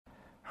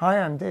Hi,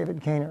 I'm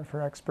David Kaner for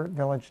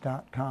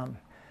ExpertVillage.com.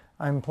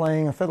 I'm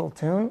playing a fiddle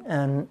tune,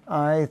 and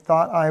I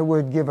thought I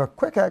would give a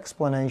quick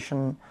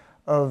explanation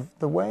of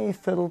the way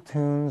fiddle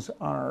tunes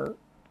are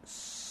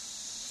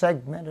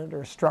segmented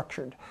or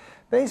structured.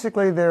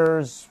 Basically,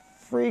 there's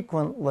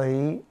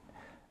frequently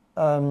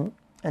an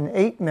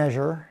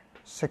 8-measure,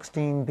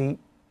 16-beat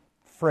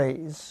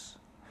phrase,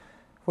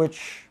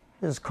 which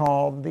is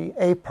called the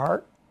A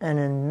part, and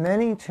in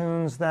many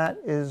tunes that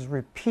is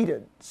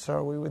repeated.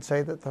 So we would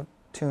say that the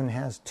tune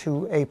has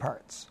 2 A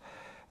parts.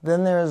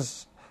 Then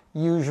there's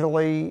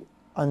usually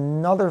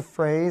another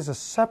phrase, a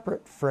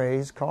separate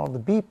phrase called the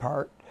B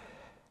part,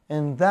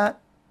 and that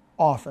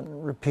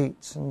often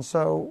repeats. And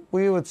so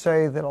we would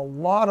say that a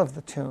lot of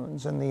the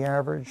tunes in the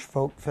average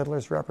folk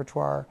fiddler's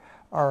repertoire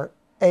are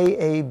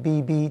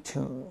AABB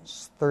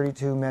tunes,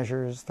 32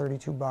 measures,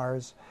 32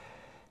 bars.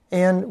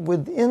 And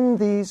within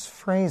these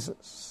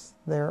phrases,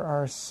 there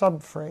are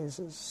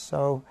subphrases.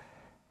 So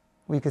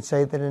we could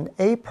say that an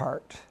A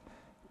part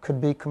could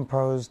be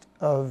composed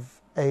of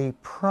a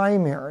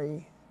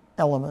primary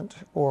element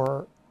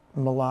or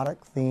melodic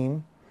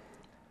theme,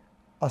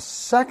 a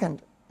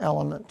second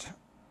element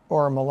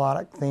or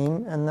melodic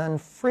theme, and then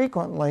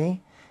frequently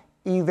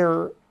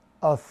either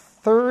a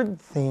third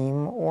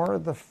theme or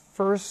the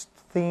first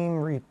theme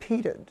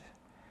repeated.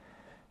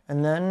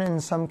 And then in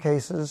some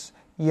cases,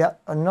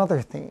 yet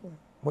another theme,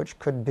 which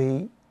could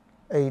be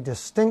a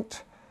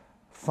distinct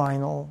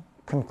final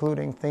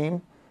concluding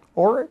theme,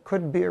 or it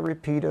could be a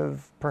repeat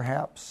of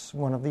perhaps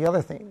one of the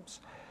other themes.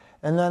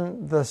 And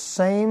then the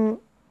same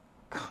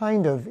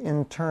kind of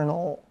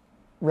internal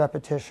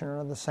repetition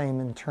or the same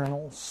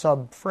internal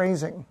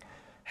sub-phrasing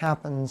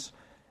happens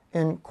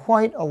in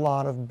quite a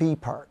lot of B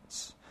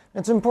parts.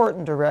 It's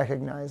important to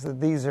recognize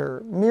that these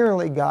are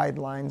merely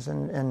guidelines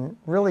and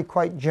really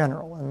quite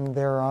general, and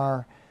there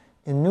are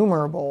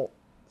innumerable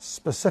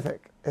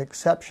specific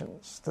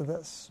exceptions to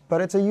this. But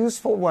it's a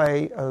useful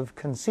way of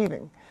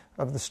conceiving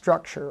of the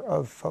structure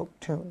of folk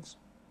tunes.